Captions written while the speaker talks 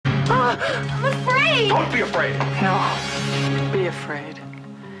I'm afraid. Don't be afraid. No. Be afraid.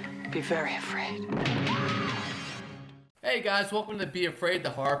 Be very afraid. Hey guys, welcome to Be Afraid, the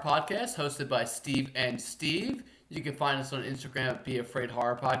horror podcast, hosted by Steve and Steve. You can find us on Instagram at Be Afraid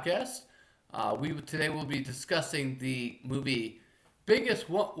Horror Podcast. Today we'll be discussing the movie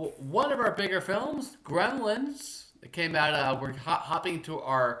one of our bigger films, Gremlins. It came out. We're hopping to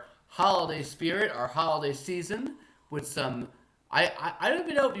our holiday spirit, our holiday season, with some. I don't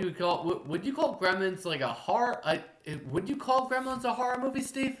even know if you would call. Would you call Gremlins like a horror? Would you call Gremlins a horror movie,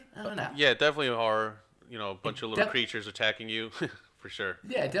 Steve? I don't know. Yeah, definitely a horror. You know, a bunch of little creatures attacking you, for sure.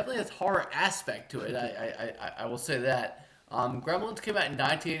 Yeah, it definitely has horror aspect to it. I will say that. Gremlins came out in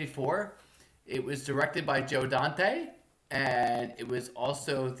 1984. It was directed by Joe Dante, and it was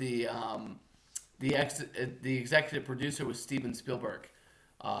also the executive producer was Steven Spielberg.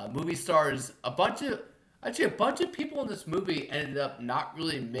 Movie stars a bunch of people in this movie ended up not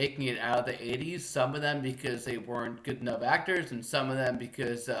really making it out of the 80s. Some of them because they weren't good enough actors, and some of them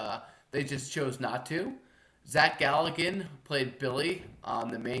because they just chose not to. Zach Galligan played Billy,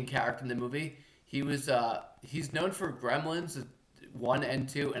 the main character in the movie. He's known for Gremlins 1 and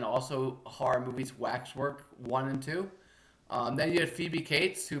 2, and also horror movies Waxwork 1 and 2. Then you had Phoebe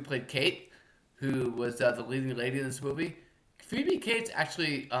Cates, who played Kate, who was the leading lady in this movie. Phoebe Cates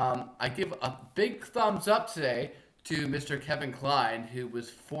actually, I give a big thumbs up today to Mr. Kevin Kline, who was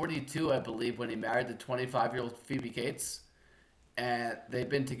 42, I believe, when he married the 25-year-old Phoebe Cates. And they've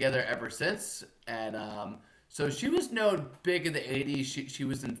been together ever since. And so she was known big in the 80s. She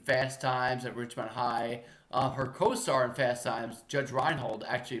was in Fast Times at Richmond High. Her co-star in Fast Times, Judge Reinhold,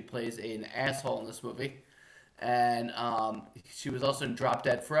 actually plays an asshole in this movie. And she was also in Drop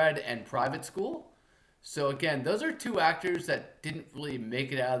Dead Fred and Private School. So again, those are two actors that didn't really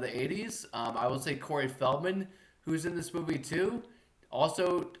make it out of the 80s. I will say Corey Feldman, who's in this movie too.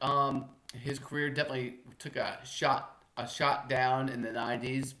 Also, his career definitely took a shot down in the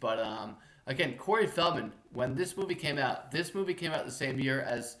 90s. But again, Corey Feldman, when this movie came out the same year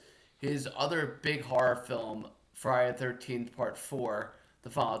as his other big horror film, Friday the 13th Part 4, The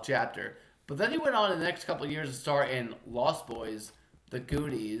Final Chapter. But then he went on in the next couple of years to star in Lost Boys, The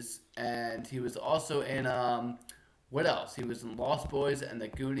Goonies, and he was also in, what else? He was in Lost Boys and The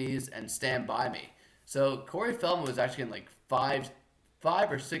Goonies and Stand By Me. So Corey Feldman was actually in like five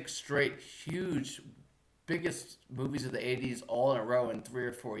or six straight huge, biggest movies of the 80s all in a row in 3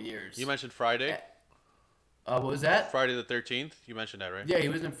 or 4 years. You mentioned Friday. What was that? Friday the 13th. You mentioned that, right? Yeah, he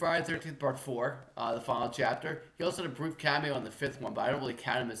was in Friday the 13th Part 4, The Final Chapter. He also had a brief cameo in the 5th one, but I don't really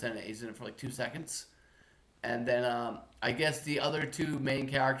count him as in it. He's in it for like 2 seconds. And then I guess the other two main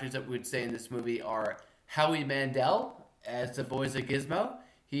characters that we would say in this movie are Howie Mandel as the voice of Gizmo.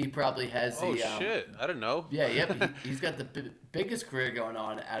 He probably has the... Oh, shit. I don't know. Yeah, yep. He's got the biggest career going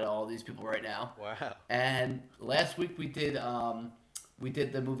on out of all these people right now. Wow. And last week we did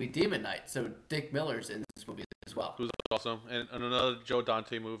the movie Demon Knight. So Dick Miller's in this movie as well. Who's awesome. And another Joe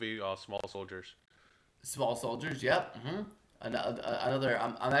Dante movie, Small Soldiers. Small Soldiers, yep. Mm-hmm. Another...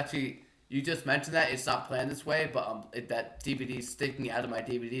 I'm actually... You just mentioned that. It's not planned this way, but that DVD's sticking out of my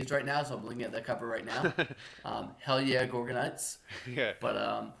DVDs right now, so I'm looking at the cover right now. Hell yeah, Gorgonites. Yeah.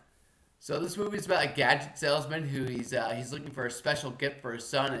 But, so this movie's about a gadget salesman who he's looking for a special gift for his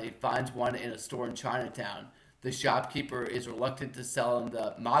son, and he finds one in a store in Chinatown. The shopkeeper is reluctant to sell him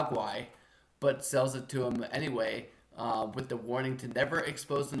the Mogwai, but sells it to him anyway, with the warning to never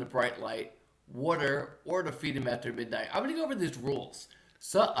expose him to bright light, water, or to feed him after midnight. I'm going to go over these rules.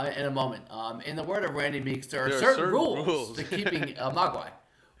 So, in a moment, in the word of Randy Meeks, there are certain rules to keeping a Mogwai,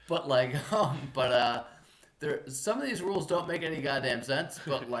 but some of these rules don't make any goddamn sense.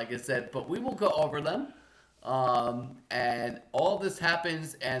 But like I said, we will go over them, and all this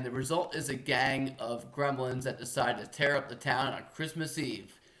happens, and the result is a gang of gremlins that decide to tear up the town on Christmas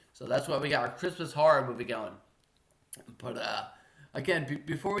Eve. So that's why we got our Christmas horror movie going. But again,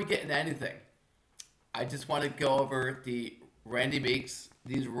 before we get into anything, I just want to go over the Randy Meeks,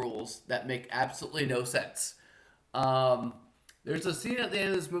 these rules that make absolutely no sense. There's a scene at the end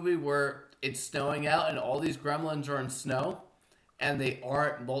of this movie where it's snowing out and all these gremlins are in snow and they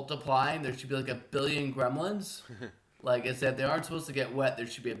aren't multiplying. There should be like 1 billion gremlins. Like I said, they aren't supposed to get wet. There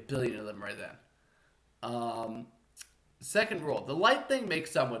should be 1 billion of them right then. Second rule, the light thing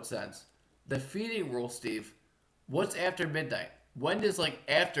makes somewhat sense. The feeding rule, Steve, what's after midnight? When does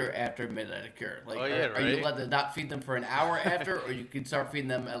after midnight occur? Are you allowed to not feed them for an hour after, or you can start feeding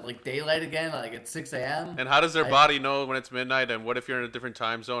them at daylight again, at 6 a.m.? And how does their body know when it's midnight? And what if you're in a different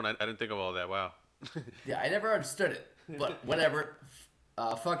time zone? I didn't think of all that. Wow. Yeah, I never understood it, but whatever.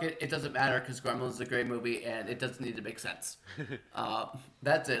 Fuck it, it doesn't matter because Gremlins is a great movie and it doesn't need to make sense. Uh,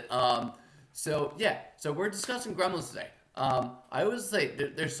 that's it. So yeah, so we're discussing Gremlins today. I always say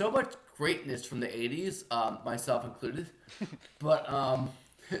there's so much greatness from the '80s, myself included, but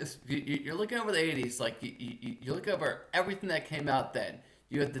you're looking over the '80s, like you look over everything that came out then.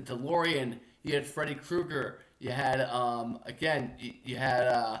 You had the DeLorean, you had Freddy Krueger, you had again, you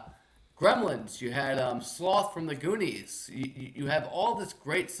had Gremlins, you had Sloth from the Goonies. You have all this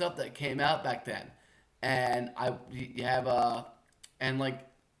great stuff that came out back then, and you have and like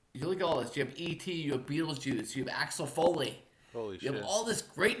you look at all this. You have E.T., you have Beetlejuice, you have Axel Foley. Holy You shit. have all this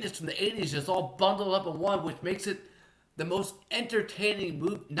greatness from the '80s just all bundled up in one, which makes it the most entertaining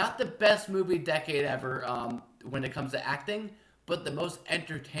movie, not the best movie decade ever when it comes to acting, but the most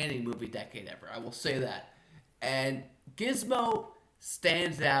entertaining movie decade ever. I will say that. And Gizmo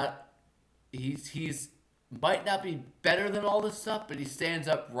stands out. He's might not be better than all this stuff, but he stands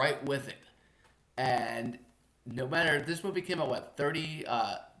up right with it. And no matter, this movie came out what 30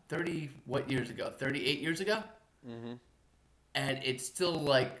 what years ago? 38 years ago. Mm-hmm. And it's still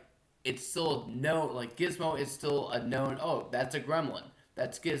like it's still known. Like Gizmo is still a known. Oh, that's a Gremlin.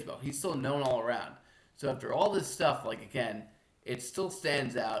 That's Gizmo. He's still known all around. So after all this stuff, like again, it still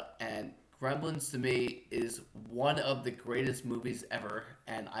stands out. And Gremlins to me is one of the greatest movies ever.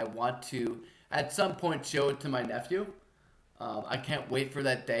 And I want to at some point show it to my nephew. I can't wait for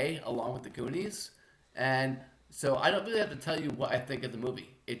that day, along with the Goonies. And so I don't really have to tell you what I think of the movie.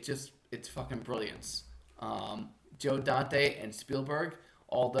 It's fucking brilliance. Joe Dante and Spielberg,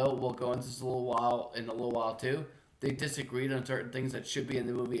 although we'll go into this a little while too, they disagreed on certain things that should be in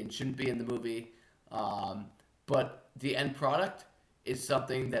the movie and shouldn't be in the movie. But the end product is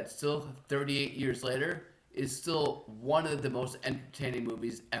something that still 38 years later is still one of the most entertaining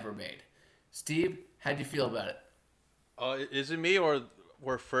movies ever made. Steve, how'd you feel about it? Is it me or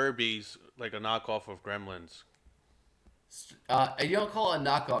were Furbies like a knockoff of Gremlins? You don't call it a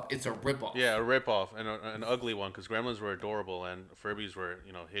knockoff; it's a ripoff. Yeah, a ripoff and an ugly one because Gremlins were adorable and Furbies were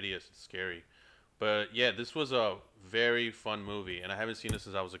hideous and scary. But yeah, this was a very fun movie, and I haven't seen this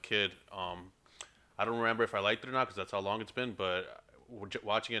since I was a kid. I don't remember if I liked it or not because that's how long it's been. But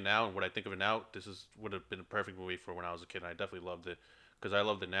watching it now and what I think of it now, would have been a perfect movie for when I was a kid. And I definitely loved it because I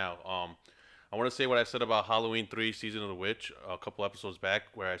loved it now. I want to say what I said about Halloween 3 Season of the Witch a couple episodes back,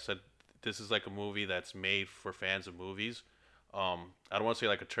 where I said this is like a movie that's made for fans of movies. I don't want to say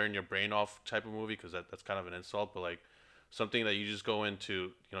like a turn your brain off type of movie because that's kind of an insult, but like something that you just go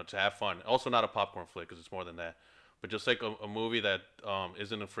into, to have fun. Also, not a popcorn flick because it's more than that, but just like a movie that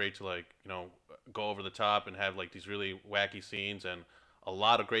isn't afraid to like go over the top and have like these really wacky scenes and a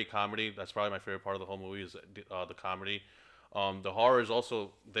lot of great comedy. That's probably my favorite part of the whole movie is the comedy. The horror is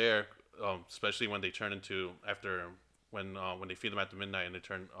also there, especially when they turn into after when they feed them after midnight and they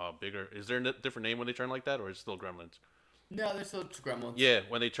turn bigger. Is there a different name when they turn like that, or is it still Gremlins? No, they're still Gremlins. Yeah,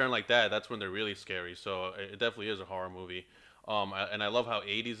 when they turn like that, that's when they're really scary. So it definitely is a horror movie. And I love how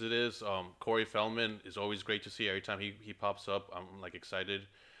 80s it is. Corey Feldman is always great to see. Every time he pops up, I'm like excited.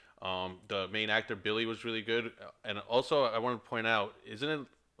 The main actor Billy was really good. And also, I want to point out, isn't it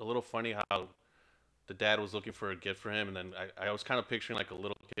a little funny how the dad was looking for a gift for him, and then I was kind of picturing like a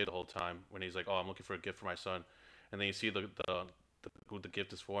little kid the whole time when he's like, "Oh, I'm looking for a gift for my son," and then you see who the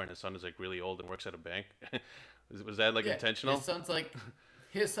gift is for, and his son is like really old and works at a bank. Was that like Yeah, intentional? His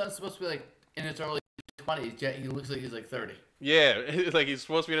son's supposed to be like in his early 20s, yet he looks like he's like 30. Yeah, like he's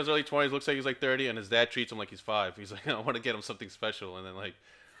supposed to be in his early 20s, looks like he's like 30, and his dad treats him like he's 5. He's like, I want to get him something special, and then like,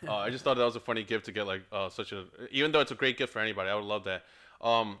 I just thought that was a funny gift to get like even though it's a great gift for anybody, I would love that.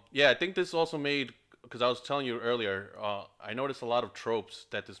 Yeah, I think this also made because I was telling you earlier, I noticed a lot of tropes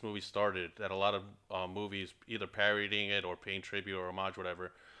that this movie started, that a lot of movies either parodying it or paying tribute or homage,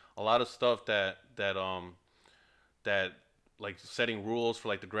 whatever. A lot of stuff that like setting rules for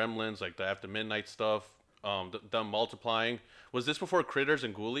like the Gremlins, like the after midnight stuff, them multiplying. Was this before Critters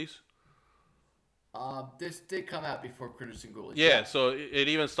and Ghoulies? This did come out before Critters and Ghoulies. Yeah, so it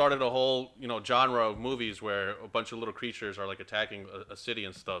even started a whole genre of movies where a bunch of little creatures are like attacking a city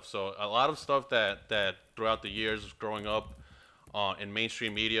and stuff. So a lot of stuff that throughout the years growing up in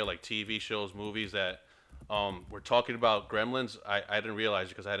mainstream media like TV shows, movies that were talking about Gremlins, I didn't realize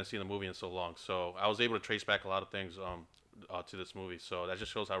because I hadn't seen the movie in so long. So I was able to trace back a lot of things to this movie. So that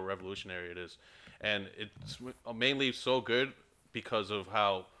just shows how revolutionary it is, and it's mainly so good because of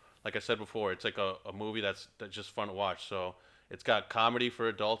how, like I said before, it's like a movie that's just fun to watch. So it's got comedy for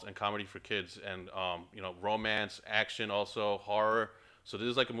adults and comedy for kids, and romance, action, also horror. So this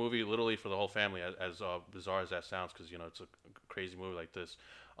is like a movie literally for the whole family, as bizarre as that sounds, because it's a crazy movie like this.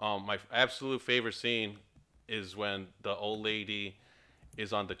 My absolute favorite scene is when the old lady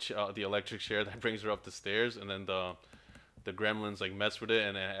is on the electric chair that brings her up the stairs, and then the gremlins like mess with it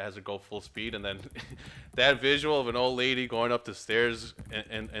and it has it go full speed, and then that visual of an old lady going up the stairs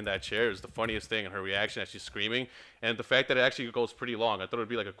in that chair is the funniest thing, and her reaction as she's screaming, and the fact that it actually goes pretty long. I thought it would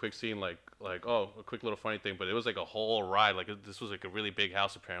be like a quick scene, like oh, a quick little funny thing, but it was like a whole ride. Like this was like a really big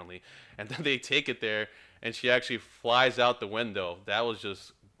house apparently, and then they take it there and she actually flies out the window. That was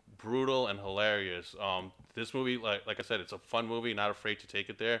just brutal and hilarious. This movie, like I said, it's a fun movie, not afraid to take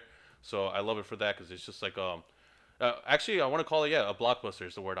it there, so I love it for that, because it's just like actually, I want to call it, a blockbuster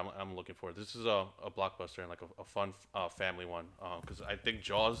is the word I'm looking for. This is a blockbuster, and like a fun family one. Because I think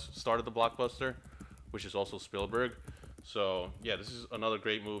Jaws started the blockbuster, which is also Spielberg. So yeah, this is another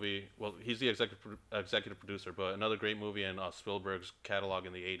great movie. Well, he's the executive producer, but another great movie in Spielberg's catalog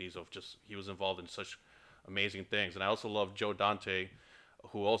in the '80s of just he was involved in such amazing things. And I also love Joe Dante,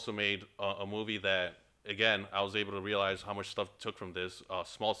 who also made a movie that, again, I was able to realize how much stuff took from this.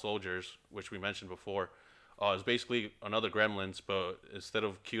 Small Soldiers, which we mentioned before. It's basically another Gremlins, but instead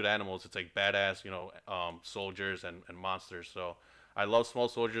of cute animals, it's like badass, soldiers and monsters. So I love Small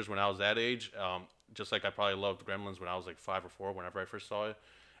Soldiers when I was that age, just like I probably loved Gremlins when I was like 5 or 4, whenever I first saw it.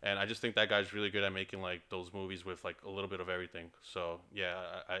 And I just think that guy's really good at making like those movies with like a little bit of everything. So yeah,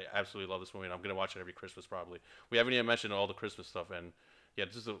 I absolutely love this movie, and I'm gonna watch it every Christmas probably. We haven't even mentioned all the Christmas stuff, and yeah,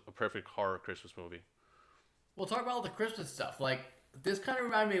 this is a perfect horror Christmas movie. We'll talk about all the Christmas stuff. Like, this kind of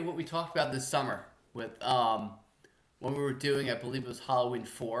reminded me of what we talked about this summer with when we were doing, I believe it was Halloween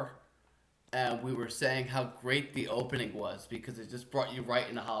 4, and we were saying how great the opening was because it just brought you right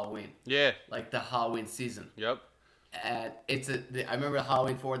into Halloween. Yeah. Like the Halloween season. Yep. And I remember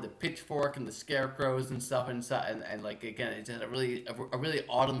Halloween 4, the pitchfork and the scarecrows and stuff inside, and like again, it had a really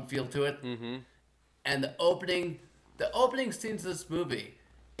autumn feel to it. Mm-hmm. And the opening scenes of this movie,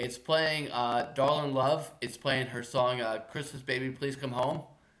 it's playing Darlin' Love. It's playing her song "Christmas Baby, Please Come Home,"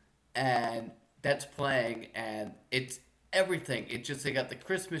 and that's playing, and it's everything. It just, they got the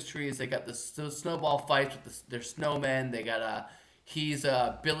Christmas trees, they got the snowball fights with their snowmen. They got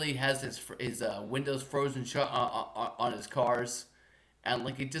Billy has his windows frozen shut on his cars, and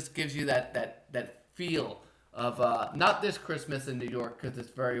like it just gives you that feel of not this Christmas in New York because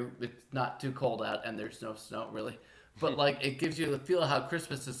it's not too cold out and there's no snow really, but like it gives you the feel of how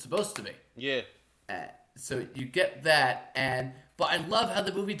Christmas is supposed to be. Yeah. So you get that, but I love how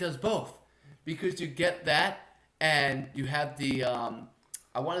the movie does both, because you get that and you have the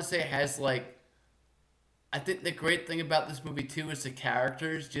I want to say it has like, I think the great thing about this movie too is the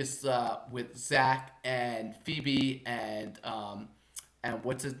characters, just with Zach and Phoebe and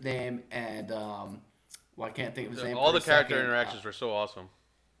what's his name, and well, I can't think of his name. All the character interactions were so awesome.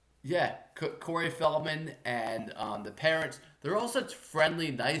 Yeah, Corey Feldman and the parents, they're all such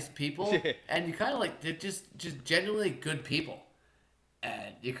friendly, nice people, and you kind of like, they're just genuinely good people,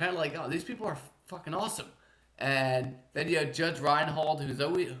 and you're kind of like, oh, these people are fucking awesome. And then you have Judge Reinhold, who's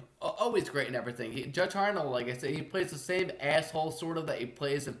always great in everything. Judge Reinhold, like I said, he plays the same asshole sort of that he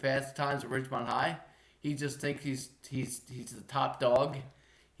plays in Fast Times at Ridgemont High. He just thinks he's the top dog.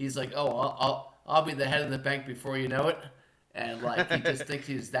 He's like, oh, I'll be the head of the bank before you know it, and like he just thinks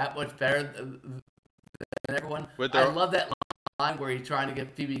he's that much better than everyone. I love that line where he's trying to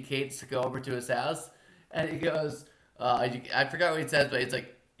get Phoebe Cates to go over to his house, and he goes, I forgot what he says, but he's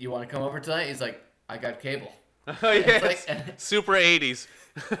like, "You want to come over tonight?" He's like, "I got cable." Oh yeah, like, super 80s.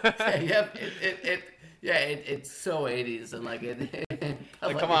 It's so 80s, and like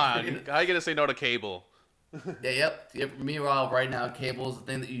like, come on, how are you gonna say no to cable? Yep. Meanwhile, right now, cable is the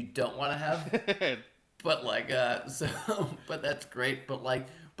thing that you don't want to have. But like, but that's great.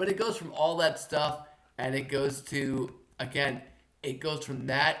 But it goes from all that stuff, and it goes to, again, it goes from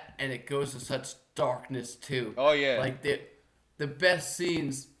that, and it goes to such darkness too. Oh yeah. Like the best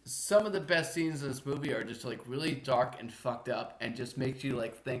scenes. Some of the best scenes in this movie are just like really dark and fucked up, and just makes you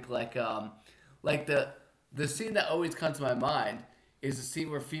like think like the scene that always comes to my mind is the scene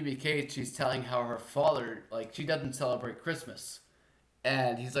where Phoebe Cates, she's telling how her father, like, she doesn't celebrate Christmas,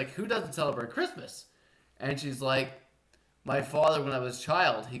 and he's like, who doesn't celebrate Christmas? And she's like, my father, when I was a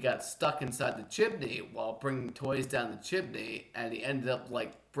child, he got stuck inside the chimney while bringing toys down the chimney, and he ended up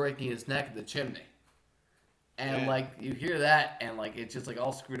like breaking his neck in the chimney. And, like, you hear that, and, like, it's just, like,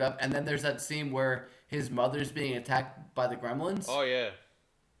 all screwed up. And then there's that scene where his mother's being attacked by the Gremlins. Oh, yeah.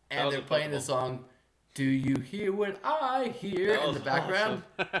 And they're playing the song, "Do You Hear What I Hear?" in the background.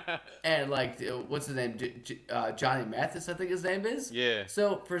 Awesome. And, like, what's his name? Johnny Mathis, I think his name is. Yeah.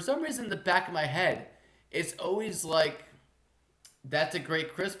 So, for some reason, in the back of my head, it's always, like, that's a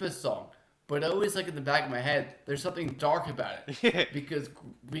great Christmas song. but always like in the back of my head, there's something dark about it. Yeah. Because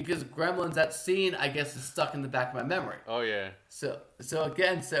Gremlins, that scene, I guess, is stuck in the back of my memory. Oh yeah. So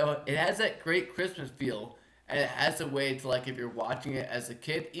it has that great Christmas feel, and it has a way to, like, if you're watching it as a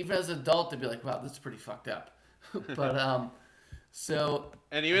kid, even as an adult, to be like, wow, this is pretty fucked up. But so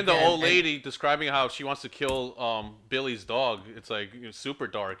And even again, the old lady describing how she wants to kill Billy's dog, it's like super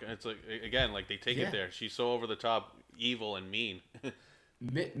dark. And it's like again, like they take Yeah. it there. She's so over the top, evil and mean.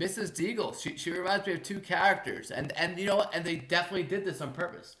 Mrs. Deagle, she reminds me of two characters, and you know what? And they definitely did this on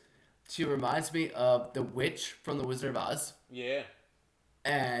purpose. She reminds me of the witch from the Wizard of Oz. Yeah.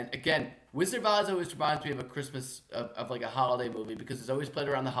 And again, Wizard of Oz always reminds me of a Christmas of like a holiday movie because it's always played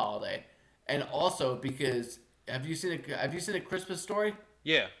around the holiday, and also because have you seen a Christmas Story?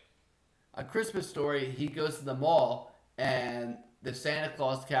 Yeah. A Christmas Story. He goes to the mall and the Santa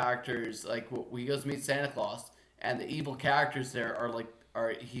Claus characters, like he goes to meet Santa Claus, and the evil characters there are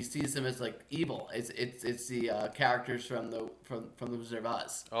he sees them as like evil. It's the characters from the Wizard of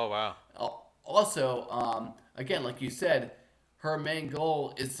Oz. Oh wow. Also, again, like you said, her main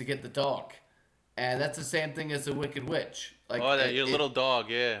goal is to get the dog, and that's the same thing as the Wicked Witch. Like, Oh, that your little dog,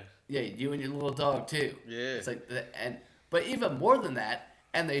 yeah. yeah, you and your little dog too. Yeah. It's like but even more than that,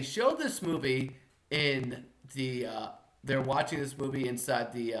 and they showed this movie in the they're watching this movie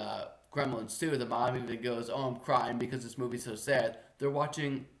inside the Gremlins too. The mom even goes, "Oh, I'm crying because this movie's so sad." They're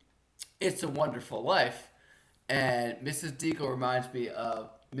watching It's a Wonderful Life, and Mrs. Deagle reminds me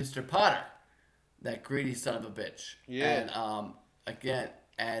of Mr. Potter, that greedy son of a bitch. Yeah. And again,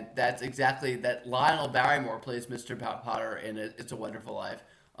 and that's exactly that. Lionel Barrymore plays Mr. Potter in It's a Wonderful Life.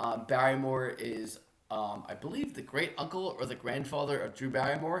 Barrymore is, I believe, the great uncle or the grandfather of Drew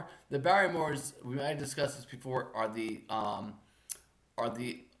Barrymore. The Barrymores, we might have discussed this before, are the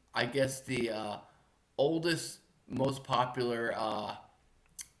I guess the oldest, most popular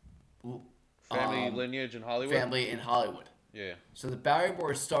Family lineage in Hollywood. family in Hollywood. Yeah. So the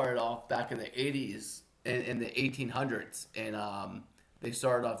Barrymores started off back in the 80s, in the 1800s, and they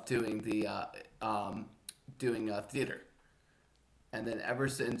started off doing theater. And then ever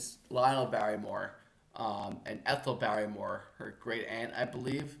since Lionel Barrymore and Ethel Barrymore, her great aunt, I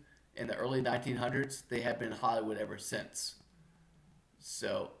believe, in the early 1900s, they have been in Hollywood ever since.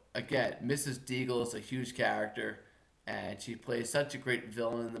 So again, Mrs. Deagle is a huge character, and she plays such a great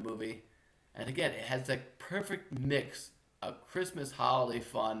villain in the movie. And again, it has that perfect mix of Christmas holiday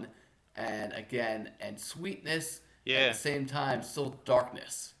fun, and sweetness. Yeah. At the same time, still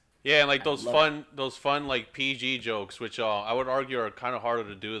darkness. Yeah, and like love those fun like PG jokes, which I would argue are kind of harder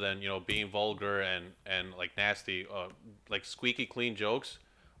to do than being vulgar and like nasty. Like squeaky clean jokes,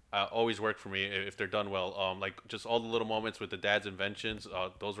 always work for me if they're done well. Like just all the little moments with the dad's inventions,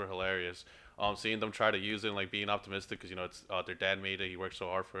 those were hilarious. Seeing them try to use it and like being optimistic because it's their dad made it, he worked so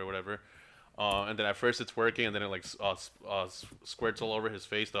hard for it, whatever. And then at first it's working, and then it like squirts all over his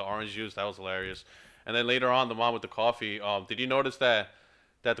face. The orange juice, that was hilarious. And then later on, the mom with the coffee. Did you notice that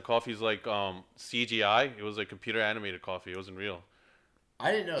the coffee's like CGI? It was like computer animated coffee. It wasn't real.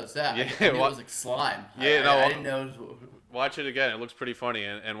 I didn't notice that. Yeah, I knew it was like slime. Yeah, I didn't know. It was, Watch it again. It looks pretty funny.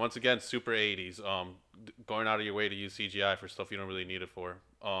 And once again, super 80s. Going out of your way to use CGI for stuff you don't really need it for.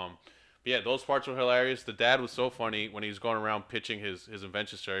 But yeah, those parts were hilarious. The dad was so funny when he was going around pitching his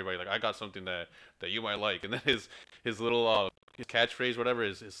inventions to everybody. Like, I got something that you might like. And then his little his catchphrase, whatever,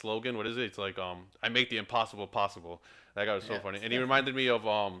 his slogan, what is it? It's like, I make the impossible possible. That guy was so funny. And he reminded me of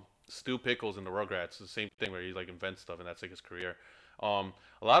Stu Pickles in the Rugrats. The same thing where he like invents stuff, and that's like his career. A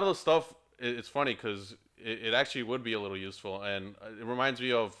lot of the stuff, it's funny because it actually would be a little useful. And it reminds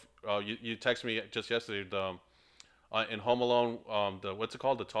me of, you texted me just yesterday, in Home Alone, what's it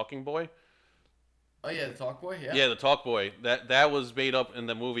called? The Talking Boy? oh yeah, the Talk Boy. Yeah. Yeah, the Talk Boy. That was made up in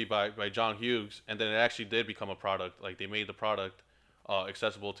the movie by John Hughes, and then it actually did become a product. Like they made the product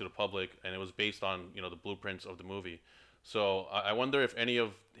accessible to the public, and it was based on the blueprints of the movie. So I wonder if any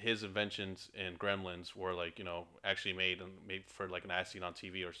of his inventions in Gremlins were like actually made for like an as seen on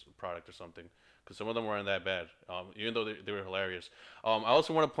TV or product or something, because some of them weren't that bad, even though they were hilarious. I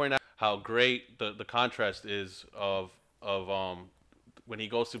also want to point out how great the contrast is of when he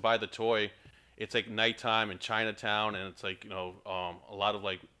goes to buy the toy. It's like nighttime in Chinatown, and it's like a lot of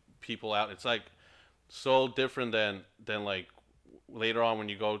like people out. It's like so different than like later on when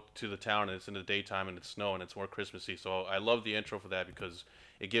you go to the town and it's in the daytime and it's snow and it's more Christmassy. So I love the intro for that because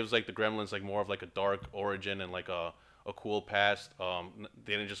it gives like the Gremlins like more of like a dark origin and like a cool past.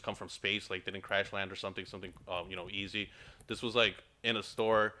 They didn't just come from space, like they didn't crash land or something easy. This was like in a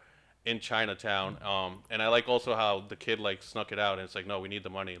store in Chinatown, and I like also how the kid like snuck it out, and it's like, no, we need the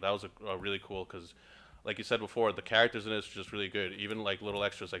money. That was a really cool because like you said before, the characters in this are just really good. Even like little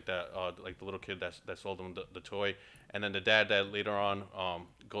extras like that, like the little kid that sold them the toy, and then the dad that later on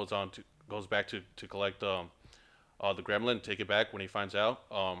goes back to collect the gremlin, take it back when he finds out.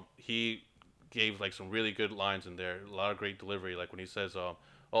 He gave like some really good lines in there, a lot of great delivery. Like when he says,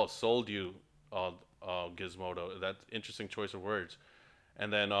 "Oh, sold you, Gizmodo." That interesting choice of words.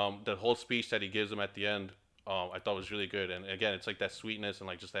 And then the whole speech that he gives him at the end, I thought was really good. And again, it's like that sweetness and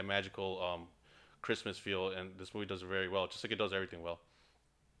like just that magical Christmas feel. And this movie does it very well, just like it does everything well.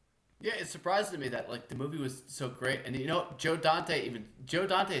 Yeah, it surprised me that like the movie was so great, and Joe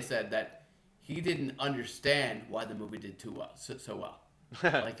Dante said that he didn't understand why the movie did too well, so well.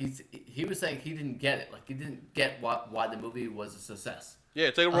 Like he was saying he didn't get it, like he didn't get why the movie was a success. Yeah,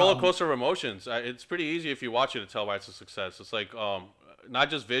 it's like a roller coaster of emotions. It's pretty easy if you watch it to tell why it's a success. It's like not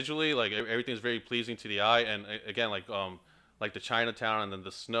just visually, like everything's very pleasing to the eye, and again like the Chinatown and then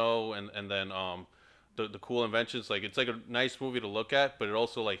the snow and then the cool inventions. Like it's like a nice movie to look at, but it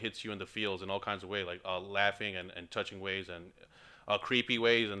also like hits you in the feels in all kinds of ways, like laughing and touching ways and creepy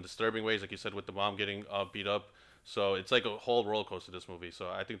ways and disturbing ways, like you said with the mom getting beat up. So it's like a whole roller coaster, this movie. So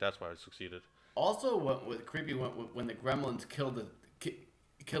I think that's why it succeeded. Also, what was creepy when the Gremlins killed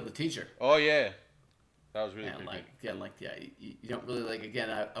the teacher. Oh yeah, that was really And creepy. you don't really like. Again,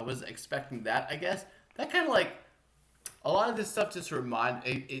 I was expecting that. I guess that kind of like a lot of this stuff just remind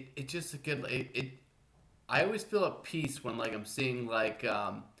it just again it. I always feel at peace when like I'm seeing like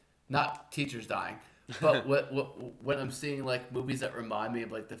not teachers dying, but when I'm seeing like movies that remind me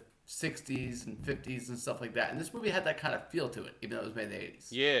of like the 60s and 50s and stuff like that. And this movie had that kind of feel to it, even though it was made in the 80s.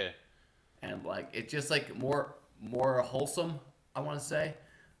 Yeah. And like it's just like more wholesome, I want to say.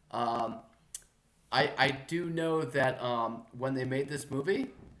 I do know that when they made this movie,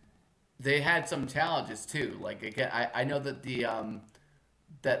 they had some challenges too. Like again, I know that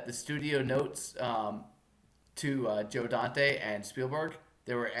the studio notes to Joe Dante and Spielberg,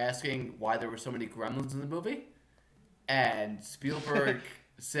 they were asking why there were so many gremlins in the movie, and Spielberg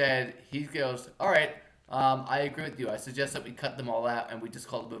said, he goes, "All right, I agree with you. I suggest that we cut them all out and we just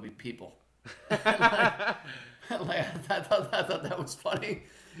call the movie People." I thought that was funny.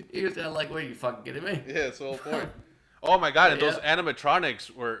 He was kind of like, "What, are you fucking kidding me?" Yeah, it's the whole point. Oh my god, and those Yeah. animatronics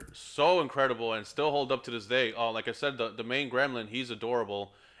were so incredible and still hold up to this day. Like I said, the main gremlin, he's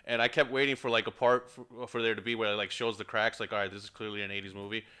adorable. And I kept waiting for like a part for there to be where it like shows the cracks, like, all right, this is clearly an 80s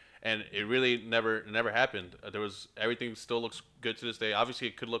movie. And it really never happened. There was everything still looks good to this day. Obviously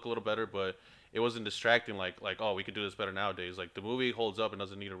it could look a little better, but it wasn't distracting like oh, we could do this better nowadays. Like the movie holds up and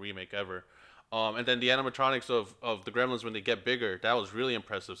doesn't need a remake ever. And then the animatronics of the Gremlins when they get bigger, that was really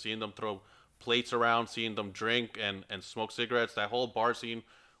impressive. Seeing them throw plates around, seeing them drink and smoke cigarettes, that whole bar scene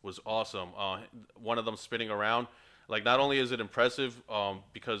was awesome. One of them spinning around. Like not only is it impressive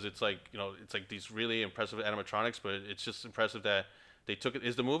because it's like it's like these really impressive animatronics, but it's just impressive that they took it.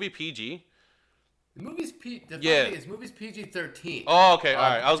 Is the movie PG? The movie's Yeah. thing is, movie's PG-13. Oh, okay, all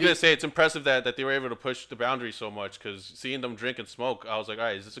right. I was gonna say it's impressive that they were able to push the boundary so much because seeing them drink and smoke, I was like, all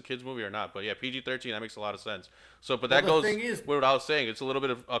right, is this a kids movie or not? But yeah, PG-13, that makes a lot of sense. So, but that Well, goes the thing is, with what I was saying. It's a little bit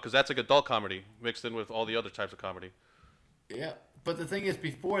of because that's like adult comedy mixed in with all the other types of comedy. yeah. But the thing is,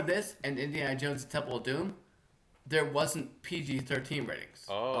 before this and Indiana Jones: The Temple of Doom, there wasn't PG-13 ratings.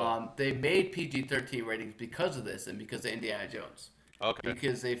 Oh. They made PG-13 ratings because of this and because of Indiana Jones. Okay.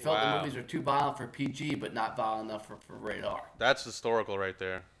 Because they felt Wow. the movies were too violent for PG, but not violent enough for rated R. That's historical right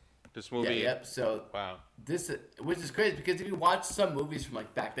there. This movie. Yeah, yep. So Wow. which is crazy because if you watch some movies from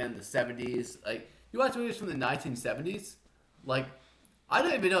like back then, the 70s, like you watch movies from the 1970s, like I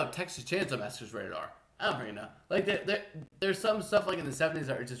don't even know if Texas Chainsaw Massacre is rated R. I don't freaking know. Like there's some stuff like in the 70s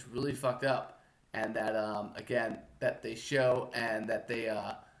that are just really fucked up, and that again that they show and that they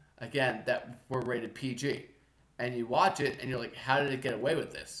again that were rated PG, and you watch it and you're like, how did it get away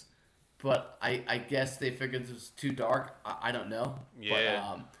with this? But I guess they figured this was too dark. I don't know.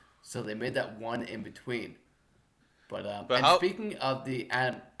 Yeah. But, so they made that one in between. But But how- speaking of the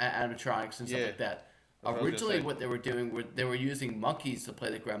animatronics and stuff Yeah. like that, That's what I was gonna originally say. what they were doing were they were using monkeys to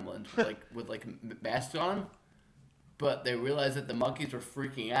play the Gremlins with masks on them. But they realized that the monkeys were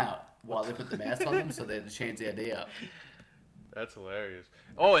freaking out while they put the mask on them, so they had to change the idea up. That's hilarious.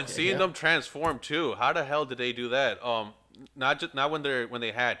 Oh, and seeing yeah. them transform too. How the hell did they do that? Not when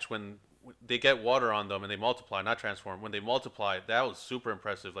they hatch, when they get water on them and they multiply, not transform. When they multiply, that was super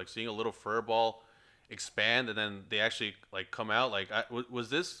impressive. Like seeing a little fur ball expand and then they actually like come out. Like, was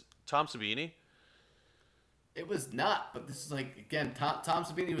this Tom Savini? It was not, but this is like again, Tom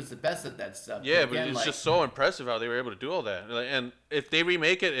Savini was the best at that stuff. Yeah, but again, it's like, just so impressive how they were able to do all that. And if they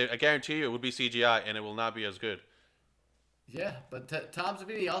remake it, I guarantee you it would be CGI and it will not be as good. yeah, but Tom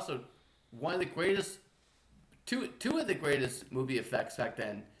Savini also one of the greatest two of the greatest movie effects back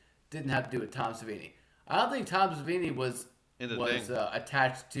then didn't have to do with Tom Savini. I don't think Tom Savini was In The Thing.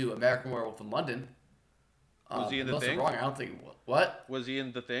 attached to American Werewolf in London. Was he in The unless I'm Thing? wrong, I don't think what Was he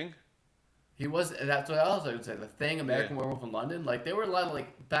in The Thing? he was. That's what I was going to say. The Thing, American Werewolf in London. Like there were a lot of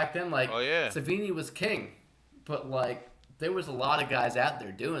like back then. Like Oh, yeah. Savini was king, but like there was a lot of guys out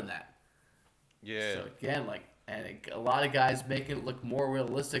there doing that. Yeah. So again, like a lot of guys making it look more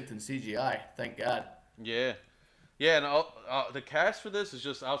realistic than CGI. Thank God. Yeah, yeah, and the cast for this is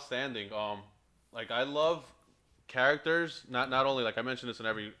just outstanding. Like I love characters. Not only like I mentioned this in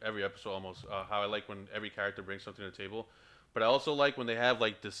every episode almost. How I like when every character brings something to the table, but I also like when they have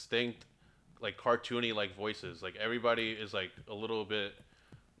like distinct, like cartoony like voices. Like everybody is like a little bit,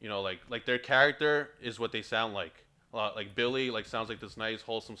 like their character is what they sound like. Like Billy like sounds like this nice,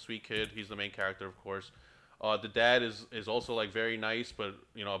 wholesome, sweet kid. He's the main character, of course. The dad is also like very nice, but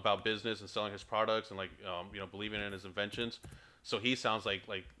about business and selling his products and like believing in his inventions. So he sounds like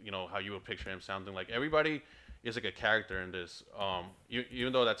how you would picture him sounding. Like everybody is like a character in this.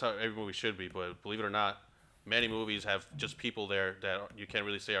 Even though that's how every movie should be, but believe it or not, many movies have just people there that you can't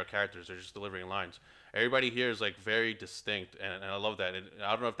really say are characters. They're just delivering lines. Everybody here is like very distinct, and I love that. And I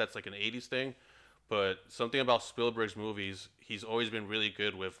don't know if that's like an '80s thing, but something about Spielberg's movies, he's always been really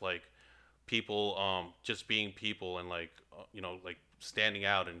good with like people just being people and like like standing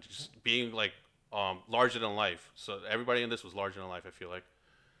out and just being like larger than life. So everybody in this was larger than life, I feel like.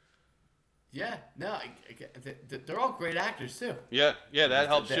 Yeah, no, they're all great actors too. Yeah, that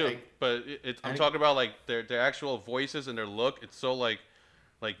helps too. But I'm talking about like their actual voices and their look. It's so like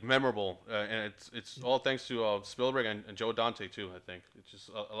memorable, and it's all thanks to Spielberg and Joe Dante too. I think it's just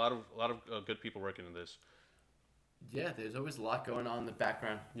a lot of good people working in this. Yeah, there's always a lot going on in the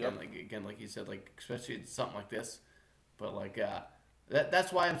background. Yep. Again, like you said, like especially in something like this. But like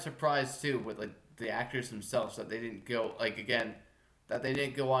that's why I'm surprised too with like the actors themselves that they didn't go that they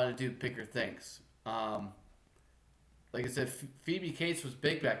didn't go on to do bigger things. Like I said, Phoebe Cates was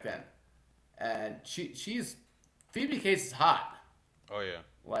big back then, and Phoebe Cates is hot. Oh yeah.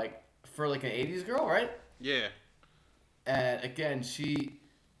 Like for like an '80s girl, right? Yeah. And again, Phoebe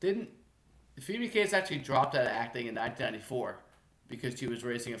Cates actually dropped out of acting in 1994 because she was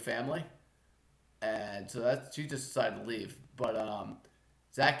raising a family, and so she just decided to leave. But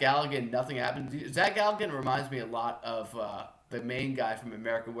Zach Galligan, nothing happened. Zach Galligan reminds me a lot of the main guy from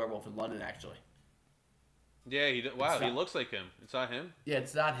American Werewolf in London, actually. Yeah, he looks like him. It's not him? Yeah,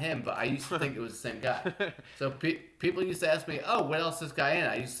 it's not him, but I used to think it was the same guy. So people used to ask me, oh, what else is this guy in?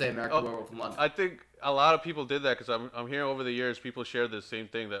 I used to say American Werewolf in London. I think a lot of people did that because I'm hearing over the years people share the same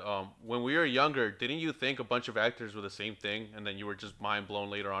thing that when we were younger, didn't you think a bunch of actors were the same thing, and then you were just mind blown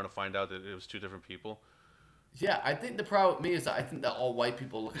later on to find out that it was two different people? Yeah, I think the problem with me is I think that all white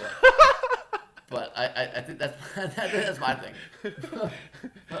people look alike. But I think that's my thing.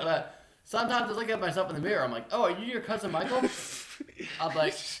 But sometimes I look at myself in the mirror. I'm like, oh, are you your cousin Michael? I'm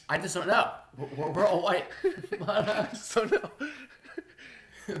like, I just don't know. We're all white. But, So no.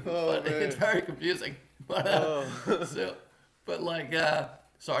 but it's very confusing. But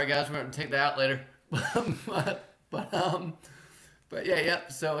sorry guys, we're gonna take that out later. but yeah.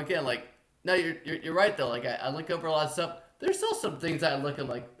 So again, like, no, you're right though. Like I look over a lot of stuff. There's still some things I look at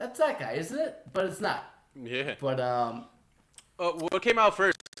like that's that guy, isn't it? But it's not. Yeah. But what came out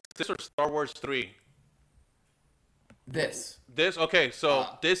first? This or Star Wars 3? This. Okay, so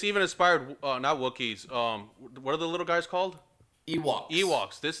this even inspired not Wookiees. What are the little guys called?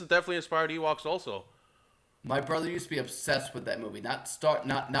 Ewoks. This is definitely inspired Ewoks also. My brother used to be obsessed with that movie.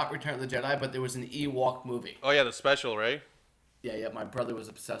 Not Return of the Jedi, but there was an Ewok movie. Oh yeah, the special, right? Yeah. My brother was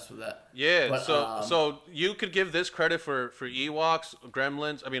obsessed with that. Yeah. But, so you could give this credit for Ewoks,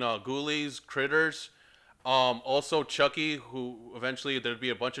 Gremlins. I mean, Ghoulies, Critters. Also Chucky, who eventually there'd be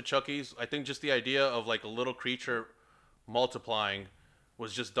a bunch of Chuckies. I think just the idea of like a little creature multiplying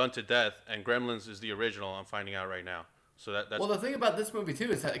was just done to death, and Gremlins is the original. I'm finding out right now. So that's well, the thing about this movie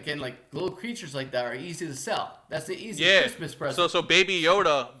too is that again, like little creatures like that are easy to sell. That's the easiest Christmas present. So Baby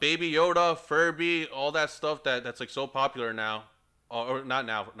Yoda, Furby, all that stuff that's like so popular now, or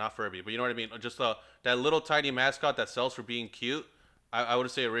not Furby, but you know what I mean. Just that little tiny mascot that sells for being cute. I would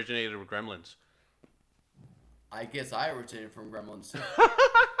say originated with Gremlins. I guess I originated from Gremlins.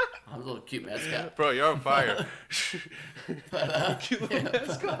 I'm a little cute mascot. Bro, you're on fire. But, cute little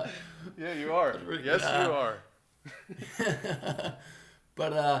mascot. Yeah, you are. Yes, you are.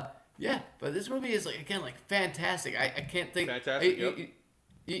 But but this movie is like again like fantastic. I can't think. Fantastic.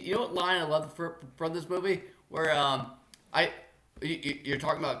 You know what line I love from this movie where you're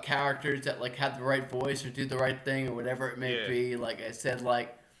talking about characters that like have the right voice or do the right thing or whatever it may be. Like I said,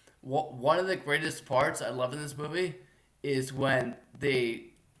 like One of the greatest parts I love in this movie is when the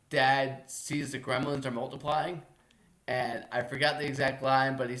dad sees the gremlins are multiplying, and I forgot the exact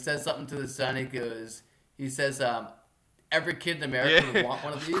line, but he says something to the son. He says, every kid in America would Yeah, want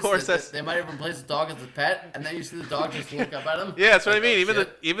one of of these. course, that's They might even replace the dog as a pet, and then you see the dog just look up at him. yeah, that's what I Like, mean. oh, Even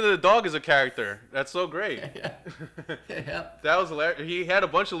shit. even the dog is a character. That's so great. Yeah. Yeah. That was hilarious. He had a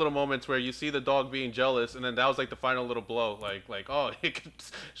bunch of little moments where you see the dog being jealous, and then that was like the final little blow. Like oh, he could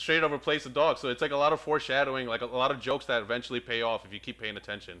straight up replace the dog. So it's like a lot of foreshadowing, like a lot of jokes that eventually pay off if you keep paying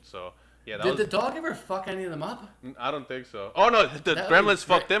attention. So yeah, that Did was. the dog ever fuck any of them up? I don't think so. Oh no, the That Gremlins was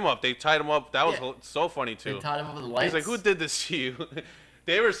fucked great. them up. They tied him up. That was Yeah. so funny They too. tied him up with the lights. He's like, "Who did this to you?"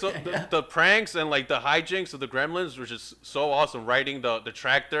 They were so the pranks and like the hijinks of the Gremlins were just so awesome. Riding the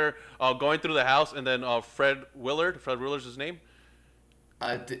tractor, going through the house, and then Fred Willard's his name.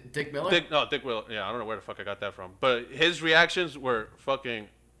 Dick Miller? Dick Willard. Yeah, I don't know where the fuck I got that from. But his reactions were fucking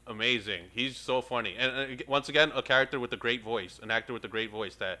amazing. He's so funny, and once again, a character with a great voice, an actor with a great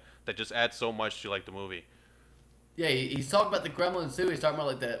voice that just adds so much to like the movie. Yeah, he's talking about the Gremlins too. He's talking about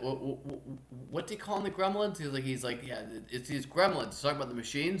like the what do you call them, the Gremlins? He's like, yeah, it's these Gremlins. He's talking about the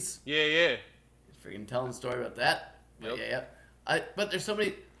machines. Yeah, yeah. He's freaking telling the story about that. Yep. Yeah. But there's so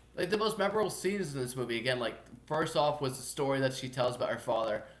many, like the most memorable scenes in this movie. Again, like first off was the story that she tells about her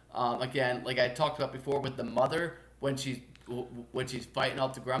father. Again, like I talked about before with the mother when she's fighting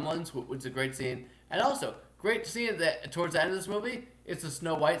off the Gremlins, which is a great scene. And also great scene that towards the end of this movie, it's the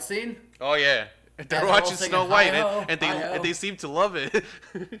Snow White scene. Oh yeah. They're they're all watching singing, Snow White, "Hi-ho, and hi-ho." they seem to love it.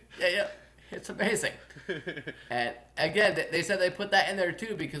 Yeah, it's amazing. And again, they said they put that in there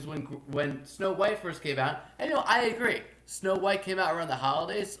too because when Snow White first came out, and I agree, Snow White came out around the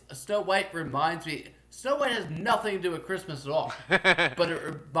holidays. Snow White reminds me. Snow White has nothing to do with Christmas at all, but it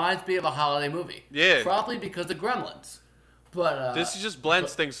reminds me of a holiday movie. Yeah. Probably because of Gremlins. But This just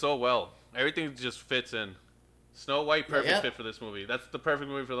blends things so well. Everything just fits in. Snow White, perfect Yeah. fit for this movie. That's the perfect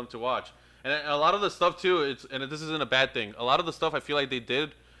movie for them to watch. And a lot of the stuff too, and this isn't a bad thing. A lot of the stuff I feel like they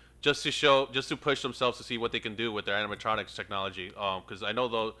did just to push themselves to see what they can do with their animatronics technology. Because I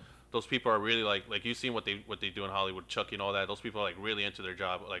know those people are really like you've seen what they do in Hollywood, Chucky and all that. Those people are like really into their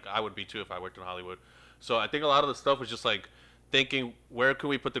job. Like I would be too if I worked in Hollywood. So I think a lot of the stuff was just like thinking, where can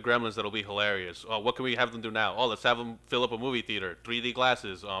we put the Gremlins that'll be hilarious? What can we have them do now? Oh, let's have them fill up a movie theater, 3D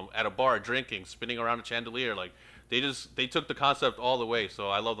glasses, at a bar, drinking, spinning around a chandelier. Like they took the concept all the way. So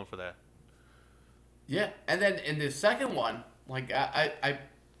I love them for that. yeah, and then in the second one, like I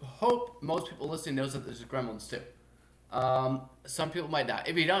hope most people listening knows that there's a Gremlins too. Some people might not.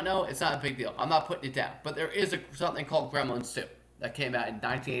 If you don't know, it's not a big deal. I'm not putting it down. But there is something called Gremlins 2 that came out in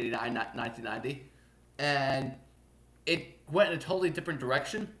 1989, not 1990. And it went in a totally different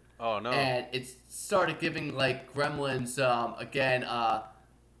direction. Oh, no. And it started giving, like, Gremlins,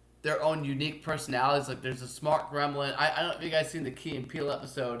 their own unique personalities. Like, there's a smart gremlin. I don't know if you guys seen the Key and Peele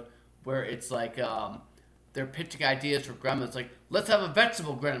episode where it's like they're pitching ideas for gremlins. Like, let's have a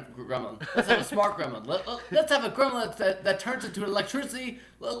vegetable gremlin. Let's have a smart gremlin. Let's have a gremlin that turns into electricity.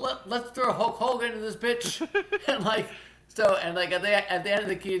 Let's throw Hulk Hogan in this bitch. And like, at the end of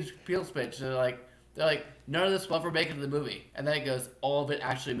the Key and Peele speech, they're like, none of this will ever make it into the movie. And then it goes, all of it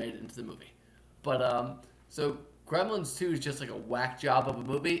actually made it into the movie. But so Gremlins 2 is just like a whack job of a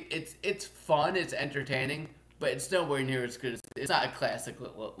movie. It's fun, it's entertaining, but it's nowhere near as good as it's not a classic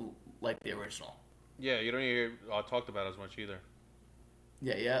like the original. Yeah, you don't hear talked about as much either.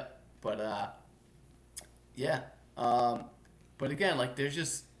 Yeah, but yeah. But again, like there's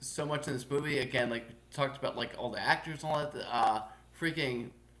just so much in this movie. Again, like we talked about like all the actors and all that.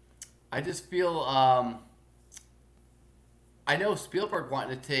 I just feel I know Spielberg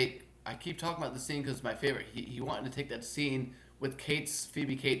wanted to take. I keep talking about the scene because it's my favorite. He wanted to take that scene with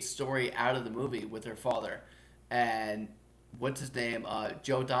Phoebe Cates' story out of the movie with her father, and what's his name?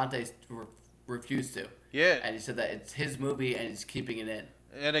 Joe Dante refused to. Yeah. And he said that it's his movie and he's keeping it in.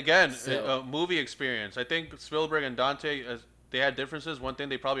 And again, So- a movie experience. I think Spielberg and Dante, as they had differences, one thing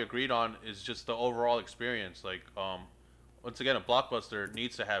they probably agreed on is just the overall experience. Like, once again, a blockbuster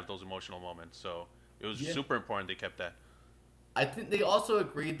needs to have those emotional moments. So it was Yeah. super important they kept that. I think they also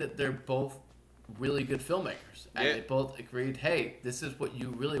agreed that they're both really good filmmakers, and Yeah. they both agreed, hey, this is what you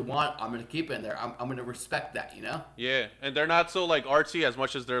really want. I'm going to keep it in there. I'm going to respect that, you know? Yeah, and they're not so like artsy as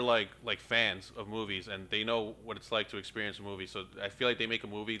much as they're like fans of movies, and they know what it's like to experience a movie. So I feel like they make a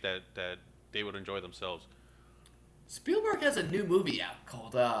movie that they would enjoy themselves. Spielberg has a new movie out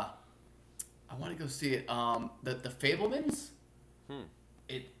called I want to go see it. The Fablemans.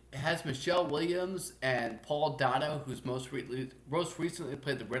 It has Michelle Williams and Paul Dano, who's most recently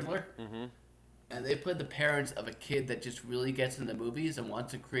played the Riddler. and they played the parents of a kid that just really gets into movies and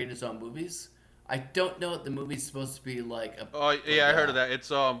wants to create his own movies. I don't know what the movie's supposed to be like. Oh yeah, I heard of that.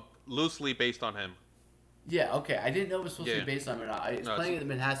 It's loosely based on him. Yeah, okay. I didn't know it was supposed to Yeah. be based on him or not. It's No, playing at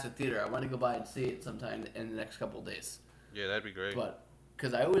the Manhasset Theater. I want to go by and see it sometime in the next couple of days. Yeah, that'd be great. But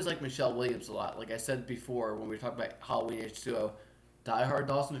because I always like Michelle Williams a lot. Like I said before when we were talking about Halloween H2O, diehard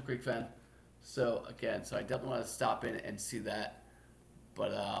Dawson's Creek fan. So again, I definitely want to stop in and see that.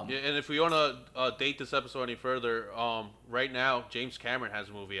 But Yeah, and if we want to date this episode any further, right now James Cameron has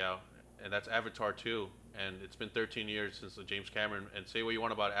a movie out, and that's Avatar 2, and it's been 13 years since the James Cameron. And say what you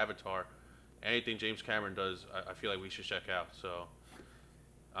want about Avatar, anything James Cameron does, I feel like we should check out. So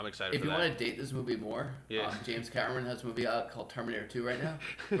I'm excited if for you that. want to date this movie more, Yeah. James Cameron has a movie out called Terminator 2 right now.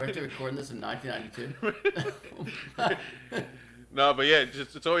 We're actually recording this in 1992. No, but yeah,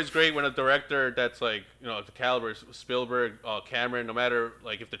 it's always great when a director that's like, you know, the caliber of Spielberg, Cameron, no matter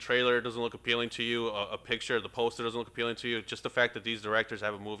like if the trailer doesn't look appealing to you, a picture, the poster doesn't look appealing to you, just the fact that these directors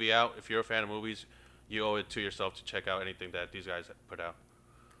have a movie out, if you're a fan of movies, you owe it to yourself to check out anything that these guys put out.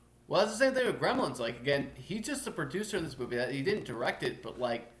 Well, it's the same thing with Gremlins. Like, again, he's just the producer of this movie. He didn't direct it, but,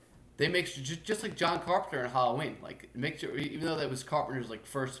 like, they make sure, just like John Carpenter in Halloween. Like, make sure, even though that was Carpenter's, like,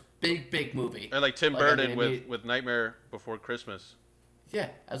 first big movie. And like Tim I Burton mean, with Nightmare Before Christmas. Yeah,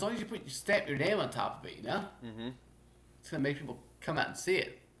 as long as you stamp your name on top of it, you know? Mm-hmm. It's going to make people come out and see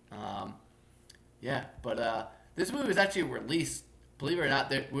it. Yeah, but this movie was actually released, believe it or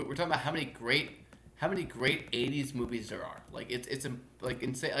not, we're talking about how many great 80s movies there are. Like it's like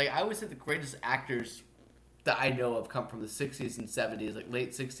insane. Like I always say the greatest actors that I know of come from the 60s and 70s, like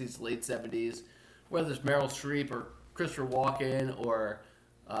late 60s, late 70s, whether it's Meryl Streep or Christopher Walken or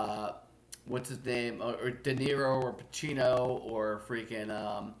what's his name, or De Niro or Pacino or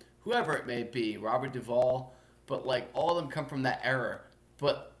freaking whoever it may be, Robert Duvall. But like all of them come from that era.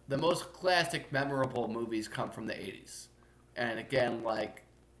 But the most classic, memorable movies come from the 80s. And again, like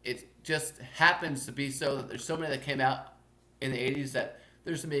it just happens to be so that there's so many that came out in the 80s that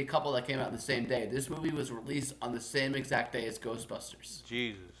there's going to be a couple that came out the same day. This movie was released on the same exact day as Ghostbusters.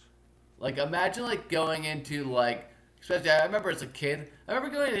 Jesus. Like, imagine, like, going into, like, especially, I remember as a kid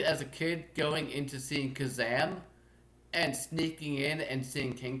going into seeing Kazam and sneaking in and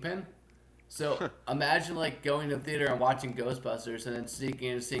seeing Kingpin. So, imagine, like, going to the theater and watching Ghostbusters and then sneaking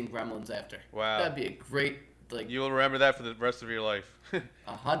in and seeing Gremlins after. Wow. That'd be a great, like... You will remember that for the rest of your life.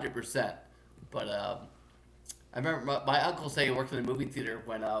 100%. But I remember my uncle saying he worked in a movie theater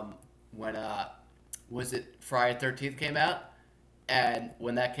when was it Friday the 13th came out, and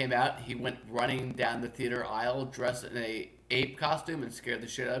when that came out, he went running down the theater aisle dressed in a ape costume and scared the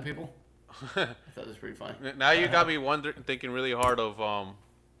shit out of people. I thought it was pretty funny. Now you got me thinking really hard of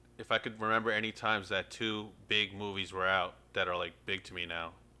if I could remember any times that two big movies were out that are like big to me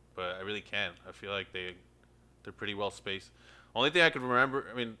now, but I really can't. I feel like they're pretty well spaced. Only thing I could remember,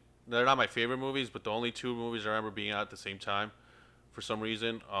 I mean, they're not my favorite movies, but the only two movies I remember being out at the same time, for some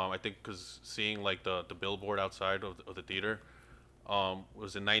reason, I think because seeing like the billboard outside of the theater,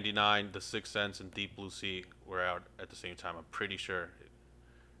 was in '99. The Sixth Sense and Deep Blue Sea were out at the same time. I'm pretty sure.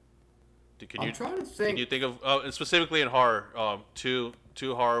 I'm trying to think. Can you think of and specifically in horror, two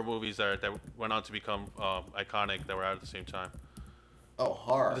horror movies that went on to become iconic that were out at the same time? Oh,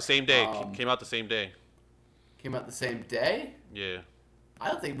 horror. The same day, came out the same day. Came out the same day? Yeah. I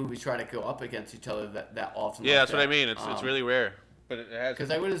don't think movies try to go up against each other that often. Yeah, like that's that. what I mean. It's really rare, but it has.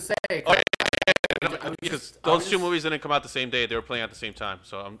 Because I wouldn't say. Oh, yeah. Because those two movies didn't come out the same day; they were playing at the same time.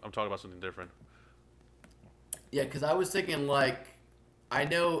 So I'm talking about something different. Yeah, because I was thinking like, I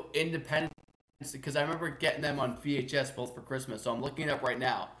know Independence because I remember getting them on VHS both for Christmas. So I'm looking it up right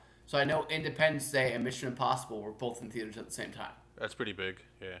now. So I know Independence Day and Mission Impossible were both in theaters at the same time. That's pretty big,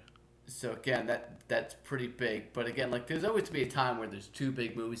 yeah. So again, that's pretty big. But again, like there's always to be a time where there's two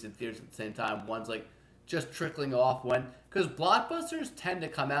big movies in theaters at the same time. One's like just trickling off because blockbusters tend to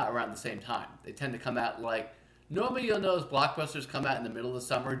come out around the same time. They tend to come out like normally you'll notice blockbusters come out in the middle of the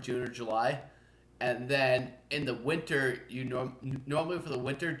summer, June or July, and then in the winter normally for the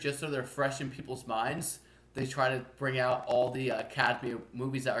winter just so they're fresh in people's minds. They try to bring out all the Academy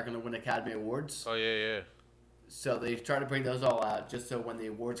movies that are going to win Academy Awards. Oh yeah. So they try to bring those all out just so when the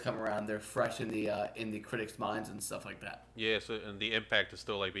awards come around, they're fresh in the critics' minds and stuff like that. Yeah. So and the impact is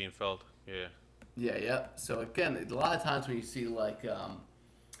still like being felt. Yeah. Yeah. So again, a lot of times when you see like,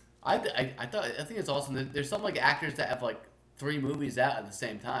 I think it's awesome that there's some like actors that have like 3 movies out at the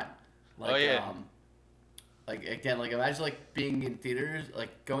same time. Like, oh yeah. Like again, like imagine like being in theaters,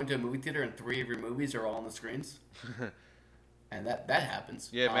 like going to a movie theater and 3 of your movies are all on the screens. And that happens.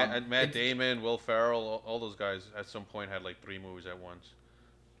 Yeah, Matt Damon, Will Ferrell, all those guys at some point had like 3 movies at once.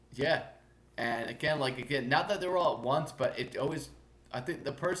 Yeah, And again, not that they were all at once, but it always. I think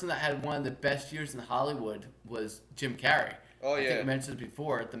the person that had one of the best years in Hollywood was Jim Carrey. Oh I think yeah. I mentioned it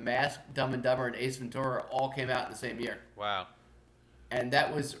before. The Mask, Dumb and Dumber, and Ace Ventura all came out in the same year, Wow. and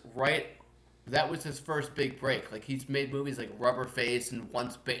that was right. That was his first big break. Like he's made movies like Rubber Face and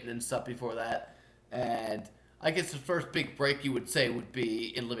Once Bitten and stuff before that, and I guess his first big break you would say would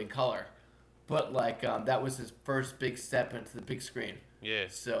be In Living Color, but that was his first big step into the big screen. Yeah.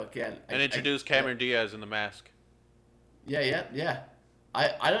 So again, And introduced Cameron Diaz in The Mask. yeah.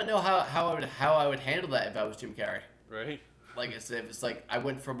 I don't know how I would handle that if I was Jim Carrey. Right. Like I said, it's like I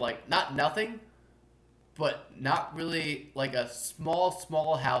went from like not nothing, but not really like a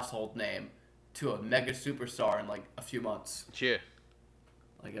small household name to a mega superstar in like a few months. Yeah.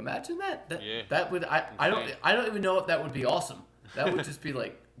 Like imagine that. Yeah. That would I don't even know if that would be awesome. That would just be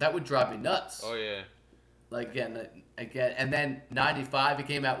like that would drive me nuts. Oh yeah. Like again, and then '95 he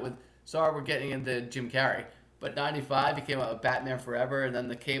came out with. Sorry, we're getting into Jim Carrey, but '95 he came out with Batman Forever, and then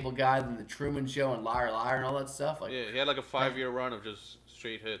The Cable Guy, and the Truman Show, and Liar Liar, and all that stuff. Like Yeah, he had like a 5-year run of just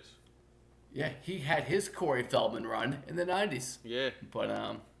straight hits. yeah, he had his Corey Feldman run in the '90s. Yeah. But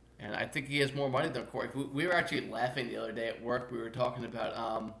and I think he has more money than Corey. We were actually laughing the other day at work. We were talking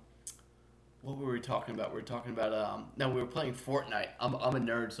about what were we talking about? We were talking about no, we were playing Fortnite. I'm a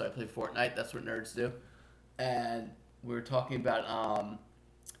nerd, so I play Fortnite. That's what nerds do. And we were talking about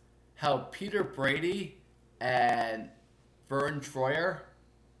how Peter Brady and Vern Troyer,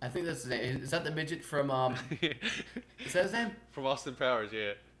 I think that's his name. Is that the midget from is that his name? From Austin Powers,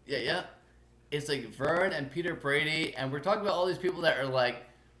 yeah. Yeah. It's like Vern and Peter Brady, and we're talking about all these people that are like,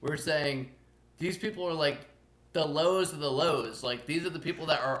 we're saying these people are like the lows of the lows. Like these are the people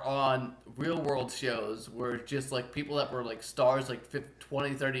that are on real world shows where just like people that were like stars like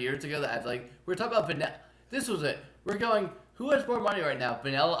 20, 30 years ago that had like, we're talking about Vanilla. This was it. We're going, who has more money right now,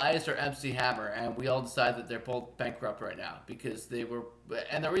 Vanilla Ice or MC Hammer? And we all decide that they're both bankrupt right now because they were,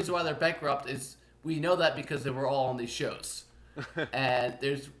 and the reason why they're bankrupt is we know that because they were all on these shows. And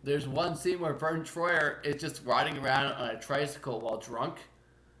there's one scene where Vern Troyer is just riding around on a tricycle while drunk,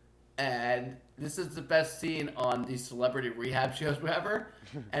 and this is the best scene on these celebrity rehab shows ever.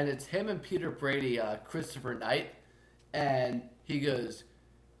 And it's him and Peter Brady, Christopher Knight, and he goes,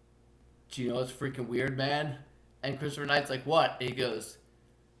 "Do you know what's freaking weird, man?" And Christopher Knight's like, "What?" And he goes,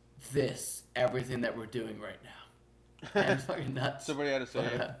 everything that we're doing right now." And it's fucking nuts. Somebody had to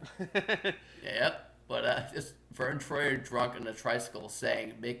say it. Yeah, but just Vern Troyer drunk on a tricycle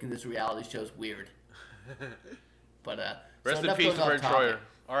saying, making this reality show's weird. But Rest so in peace, going Vern off topic. Troyer.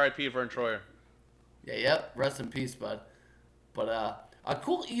 R.I.P. Vern Troyer. Yeah, rest in peace, bud. But a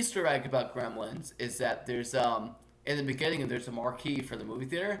cool Easter egg about Gremlins is that there's in the beginning there's a marquee for the movie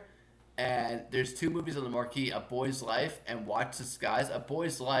theater, and there's two movies on the marquee: A Boy's Life and Watch the Skies. A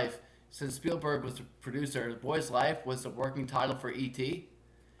Boy's Life, since Spielberg was the producer, A Boy's Life was the working title for E.T.,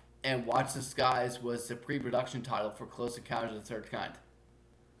 and Watch the Skies was the pre-production title for Close Encounters of the Third Kind.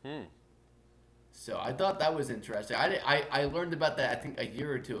 So I thought that was interesting. I learned about that I think a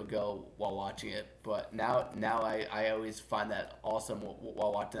year or two ago while watching it, but now I always find that awesome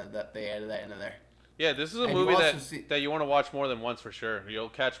while watching it, that they added that into there. Yeah, this is a And movie you that, also see- that you want to watch more than once for sure. You'll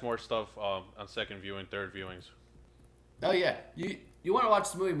catch more stuff on second viewing, third viewings. Oh yeah, you want to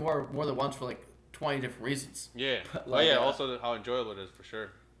watch the movie more than once for like 20 different reasons. Yeah. But, Oh like, yeah. Also, how enjoyable it is for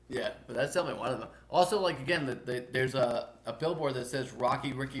sure. Yeah, but that's definitely one of them. Also, like again, there's a billboard that says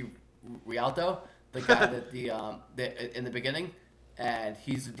Rocky Ricky Rialto, the guy that in the beginning, and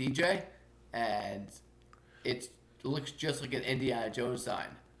he's a DJ, and it looks just like an Indiana Jones sign.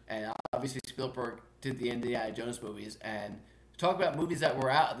 And obviously Spielberg did the Indiana Jones movies, and talk about movies that were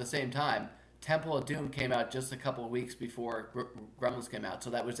out at the same time. Temple of Doom came out just a couple of weeks before Gremlins came out, so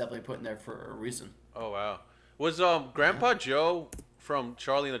that was definitely put in there for a reason. Oh wow. Was Grandpa Joe from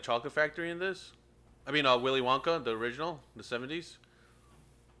Charlie and the Chocolate Factory in this? I mean, Willy Wonka, the original, the 70s.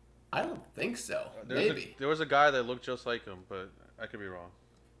 I don't think so. Maybe there was a guy that looked just like him, but I could be wrong.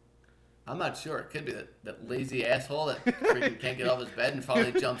 I'm not sure. It could be that lazy asshole that freaking can't get off his bed and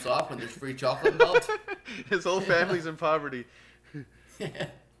finally jumps off when there's free chocolate involved. His whole family's in poverty. Yeah.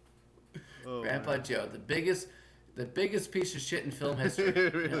 Oh, Grandpa man. Joe, the biggest piece of shit in film history.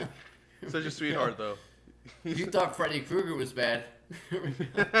 Really? Such a sweetheart, though. You thought Freddy Krueger was bad.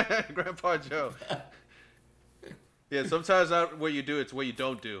 Grandpa Joe. Yeah, sometimes not what you do, it's what you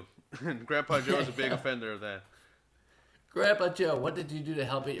don't do. Grandpa Joe is a big offender of that. Grandpa Joe, what did you do to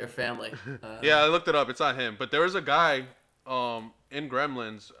help out your family? Yeah, I looked it up. It's not him. But there was a guy in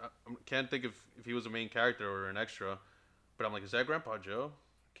Gremlins. I can't think if he was a main character or an extra. But I'm like, is that Grandpa Joe?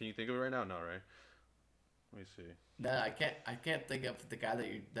 Can you think of it right now? No, right? Let me see. No, I can't think of the guy that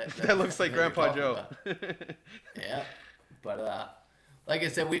you That looks like that you're Grandpa talking Joe. about. Yeah, but like I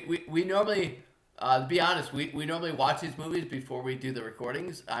said, we normally, to be honest, we normally watch these movies before we do the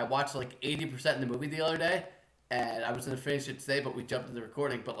recordings. I watched like 80% of the movie the other day, and I was gonna finish it today, but we jumped to the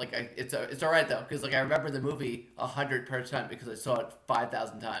recording. But like, it's all right though, because like I remember the movie 100% because I saw it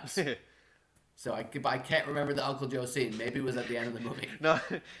 5,000 times. So I can't remember the Uncle Joe scene. Maybe it was at the end of the movie. No,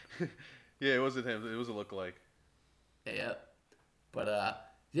 yeah, it wasn't him. It was a lookalike. Yeah, but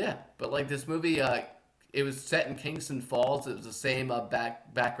yeah, but like this movie, it was set in Kingston Falls. It was the same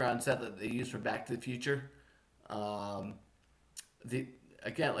background set that they used for Back to the Future. Um, the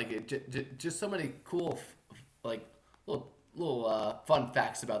again, like just so many cool, like little fun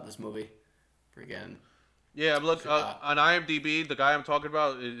facts about this movie. Freaking Yeah, I'm look uh, on IMDb. The guy I'm talking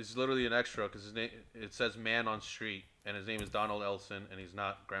about is literally an extra because his name it says Man on Street, and his name is Donald Elson, and he's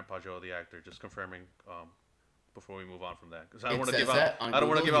not Grandpa Joe the actor. Just confirming before we move on from that, because I don't it want to says give that out on I don't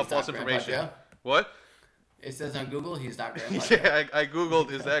want to Google, give out he's not false Grandpa information. Joe. What? It says on Google he's not Grandpa Joe. Yeah, I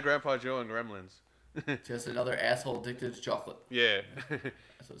googled is that Grandpa Joe in Gremlins? Just another asshole addicted to chocolate. Yeah.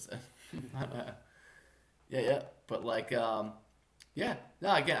 That's what it said. Yeah. But like, yeah.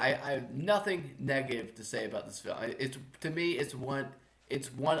 No, again, I have nothing negative to say about this film. It's to me, it's one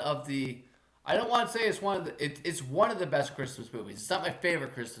of the. I don't want to say it's one of the. It's one of the best Christmas movies. It's not my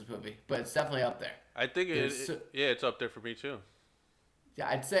favorite Christmas movie, but it's definitely up there. I think yeah, it's up there for me too. Yeah,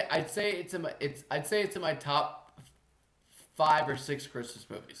 I'd say it's in my top 5 or 6 Christmas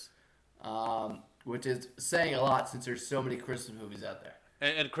movies, which is saying a lot since there's so many Christmas movies out there.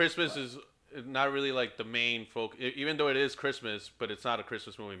 And Christmas is not really like the main even though it is Christmas, but it's not a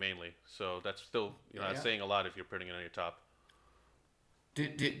Christmas movie mainly. So that's still that's saying a lot if you're putting it on your top. Do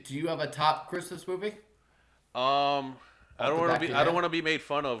you have a top Christmas movie? I don't want to be made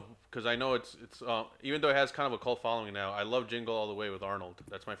fun of because I know it's even though it has kind of a cult following now. I love Jingle All the Way with Arnold.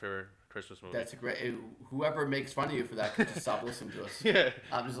 That's my favorite Christmas movie. That's a great. Whoever makes fun of you for that can just stop listening to us. Yeah.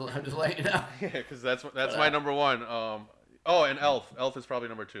 I'm just letting you know. Yeah, because that's my number one. Oh, and Elf. Elf is probably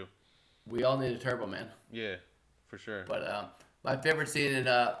number 2. We all need a Turbo Man. Yeah, for sure. But my favorite scene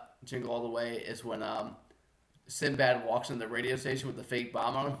in Jingle All the Way is when Sinbad walks in the radio station with the fake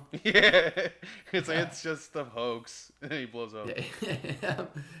bomb on him. Yeah, it's just a hoax. And he blows up. Yeah.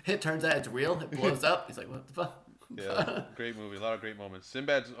 It turns out it's real. It blows up. He's like, what the fuck? Yeah, great movie. A lot of great moments.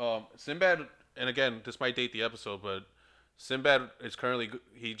 Sinbad, and again, this might date the episode, but Sinbad is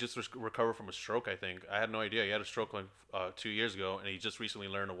he just recovered from a stroke, I think. I had no idea. He had a stroke like 2 years ago, and he just recently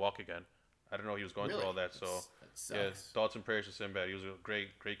learned to walk again. I didn't know he was going through all that. So, yeah, thoughts and prayers to Sinbad. He was a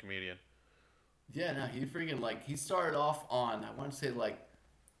great comedian. Yeah, no, he started off on, I want to say like,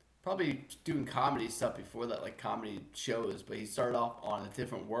 probably doing comedy stuff before that, like comedy shows, but he started off on A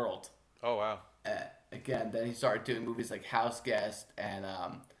Different World. Oh, wow. Again, then he started doing movies like House Guest and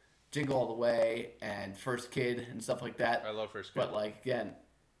Jingle All the Way and First Kid and stuff like that. I love First Kid. But like, again,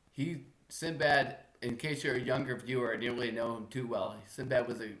 Sinbad, in case you're a younger viewer and you don't really know him too well, Sinbad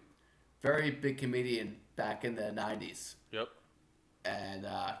was a very big comedian back in the 90s. Yep. And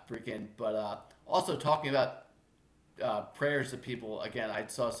also talking about prayers to people. Again, I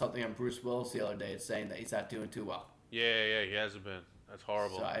saw something on Bruce Willis the other day. It's saying that he's not doing too well. Yeah, he hasn't been. That's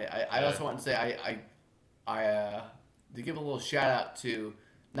horrible. So I also want to say to give a little shout out to,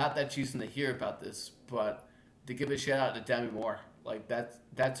 not that she's gonna hear about this, but to give a shout out to Demi Moore. Like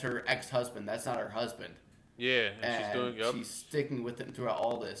that's her ex-husband. That's not her husband. Yeah, and she's sticking with him throughout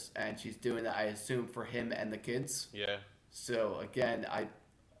all this, and she's doing that, I assume, for him and the kids. Yeah. So again,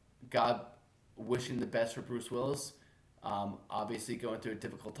 God wishing the best for Bruce Willis. Obviously going through a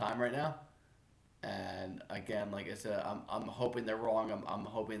difficult time right now, and again, like I said, I'm hoping they're wrong. I'm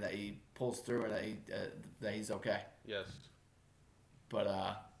hoping that he pulls through and that he's okay. Yes. But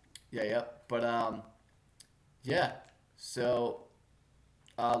yeah. So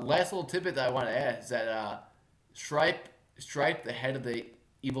last little tidbit that I want to add is that Stripe, the head of the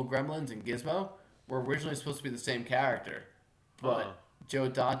evil Gremlins, and Gizmo were originally supposed to be the same character, but Joe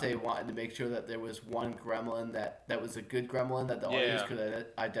Dante wanted to make sure that there was one Gremlin that was a good Gremlin that the audience could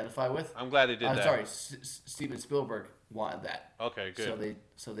identify with. I'm glad they did that. Sorry, Steven Spielberg wanted that. Okay, good.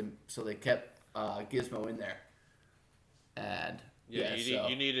 So they kept Gizmo in there, and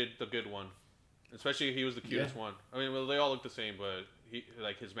you needed the good one, especially he was the cutest one. I mean, well, they all look the same, but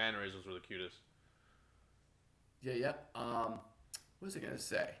his mannerisms were the cutest. Yeah, yep. What was I gonna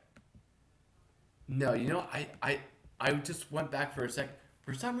say? No, I just went back for a second.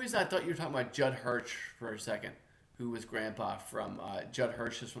 For some reason, I thought you were talking about Judd Hirsch for a second, who was Grandpa from Judd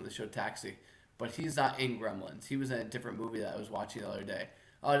Hirsch is from the show Taxi, but he's not in Gremlins. He was in a different movie that I was watching the other day.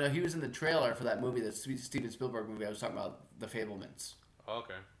 Oh no, he was in the trailer for that movie, that Steven Spielberg movie I was talking about, The Fablemans. Oh,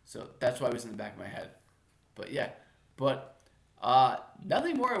 okay. So that's why it was in the back of my head. But yeah, but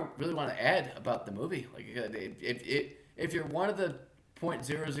nothing more I really want to add about the movie. Like if you're one of the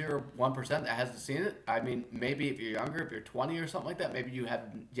 0.001% that hasn't seen it, I mean, maybe if you're younger, if you're 20 or something like that, maybe you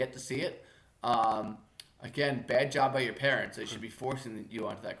haven't yet to see it. Again, bad job by your parents. They should be forcing you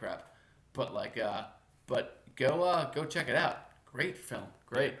onto that crap. But but go check it out. Great film.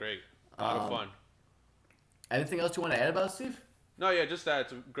 Great. Great. A lot of fun. Anything else you want to add about it, Steve? No, yeah, just that.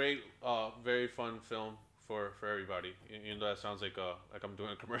 It's a great, very fun film for everybody. Even though that sounds like I'm doing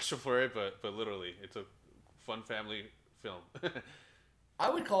a commercial for it, but literally, it's a fun family film. I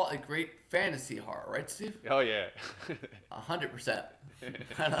would call it a great fantasy horror, right, Steve? Oh yeah. 100%.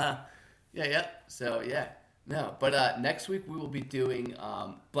 Yeah. So yeah, no. But next week we will be doing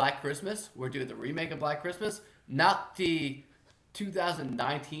Black Christmas. We're doing the remake of Black Christmas, not the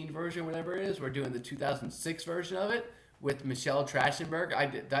 2019 version, whatever it is. We're doing the 2006 version of it with Michelle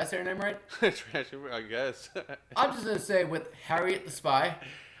Trachtenberg. Did I say her name right? Trachtenberg, I guess. I'm just gonna say with Harriet the Spy.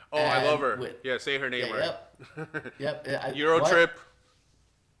 Oh, I love her. With, yeah, say her name right. Yep. Euro Trip.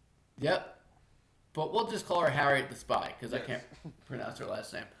 Yep. But we'll just call her Harriet the Spy because Yes. I can't pronounce her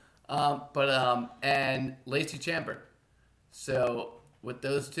last name. And Lacey Chabert. So with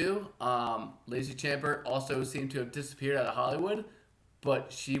those two, Lacey Chabert also seemed to have disappeared out of Hollywood,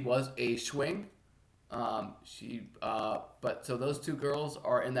 but she was a swing. But so those two girls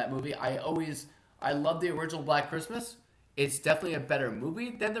are in that movie. I love the original Black Christmas. It's definitely a better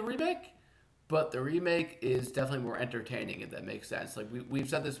movie than the remake, but the remake is definitely more entertaining, if that makes sense. Like we've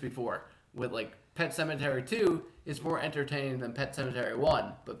said this before with like Pet Sematary 2 is more entertaining than Pet Sematary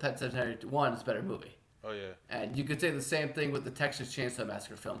 1, but Pet Sematary 1 is a better movie. Oh yeah. And you could say the same thing with the Texas Chainsaw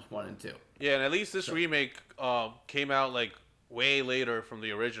Massacre films 1 and 2. Yeah, and at least this remake came out like way later from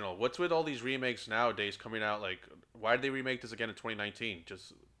the original. What's with all these remakes nowadays coming out? Like, why did they remake this again in 2019?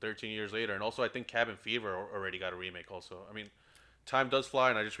 Just 13 years later. And also, I think Cabin Fever already got a remake. Also, I mean, time does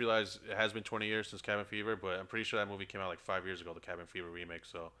fly, and I just realized it has been 20 years since Cabin Fever, but I'm pretty sure that movie came out like 5 years ago, the Cabin Fever remake.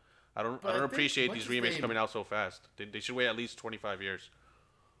 So I don't appreciate these remakes coming out so fast. They should wait at least 25 years.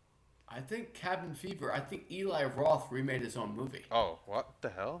 I think Cabin Fever. I think Eli Roth remade his own movie. Oh, what the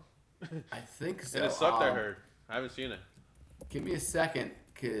hell? I think so. And it sucked. I heard. I haven't seen it. Give me a second,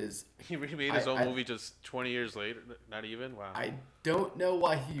 because He remade his own movie just 20 years later. Not even. Wow. I don't know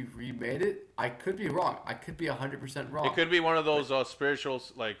why he remade it. I could be wrong. I could be 100% wrong. It could be one of those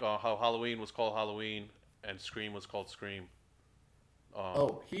spirituals, like how Halloween was called Halloween and Scream was called Scream.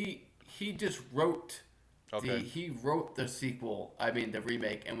 He just wrote. Okay. He wrote the sequel. I mean, the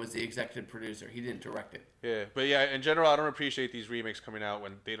remake, and was the executive producer. He didn't direct it. Yeah, but yeah, in general, I don't appreciate these remakes coming out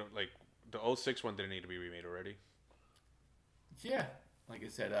when they don't, like, the '06 one didn't need to be remade already. Yeah, like I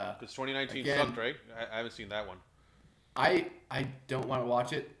said, Because 2019 again, sucked, right? I haven't seen that one. I don't want to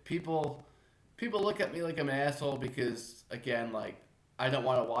watch it. People look at me like I'm an asshole because, again, like, I don't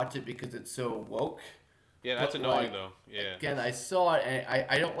want to watch it because it's so woke. Yeah, that's But, annoying, like, though. Yeah. Again, I saw it, and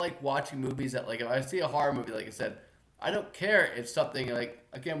I don't like watching movies that, like, if I see a horror movie, like I said, I don't care if something, like,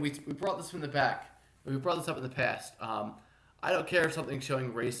 again, we brought this from the back. We brought this up in the past. I don't care if something's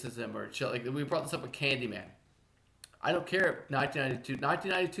showing racism or like we brought this up with Candyman. I don't care if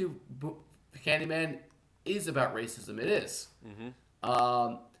 1992 Candyman is about racism. It is.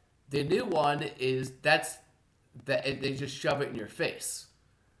 Mm-hmm. The new one is that they just shove it in your face.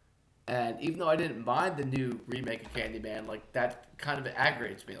 And even though I didn't mind the new remake of Candyman, like, that kind of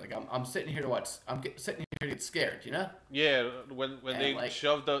aggravates me. Like, I'm sitting here to watch. Sitting here to get scared, you know? Yeah, when they like,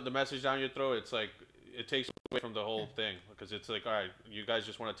 shove the message down your throat, it's like it takes away from the whole thing because it's like, all right, you guys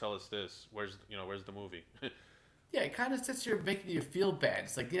just want to tell us this. Where's the movie? Yeah, it kind of sits here making you feel bad.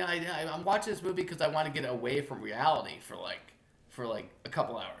 It's like, I'm watching this movie because I want to get away from reality for a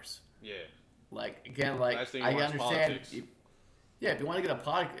couple hours. Yeah. Like, again, like, I understand. Yeah, if you want to get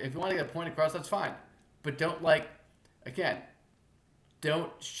a point across, that's fine. But don't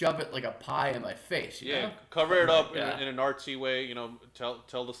shove it like a pie in my face. You know? Cover it up in an artsy way.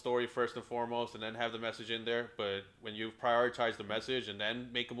 Tell the story first and foremost, and then have the message in there. But when you prioritize the message and then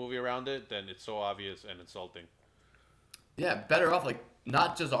make a movie around it, then it's so obvious and insulting. Yeah, better off like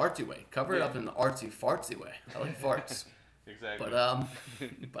not just artsy way. Cover it up in an artsy fartsy way. I like farts. Exactly.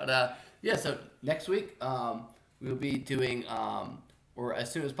 But yeah. So next week, we will be doing, or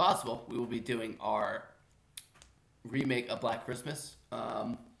as soon as possible, we will be doing our remake of Black Christmas,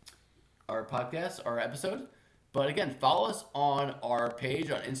 our podcast, our episode. But again, follow us on our page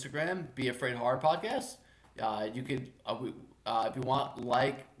on Instagram, Be Afraid Horror Podcast. You could, If you want,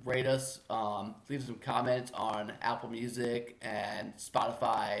 rate us, leave some comments on Apple Music and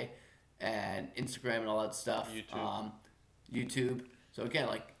Spotify and Instagram and all that stuff. YouTube. So again,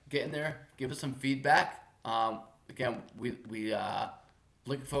 get in there, give us some feedback. Again, we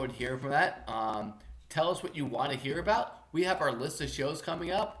looking forward to hearing from that. Tell us what you want to hear about. We have our list of shows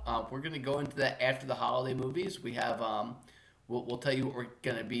coming up. We're going to go into that after the holiday movies. We have, we'll tell you what we're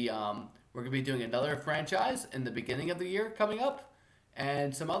going to be. We're going to be doing another franchise in the beginning of the year coming up,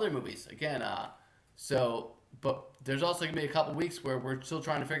 and some other movies. Again, but there's also going to be a couple weeks where we're still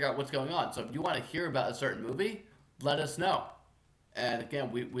trying to figure out what's going on. So if you want to hear about a certain movie, let us know. And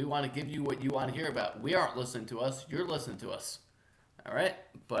again, we want to give you what you want to hear about. We aren't listening to us. You're listening to us. All right?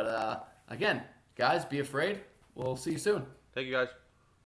 But again, guys, be afraid. We'll see you soon. Thank you, guys.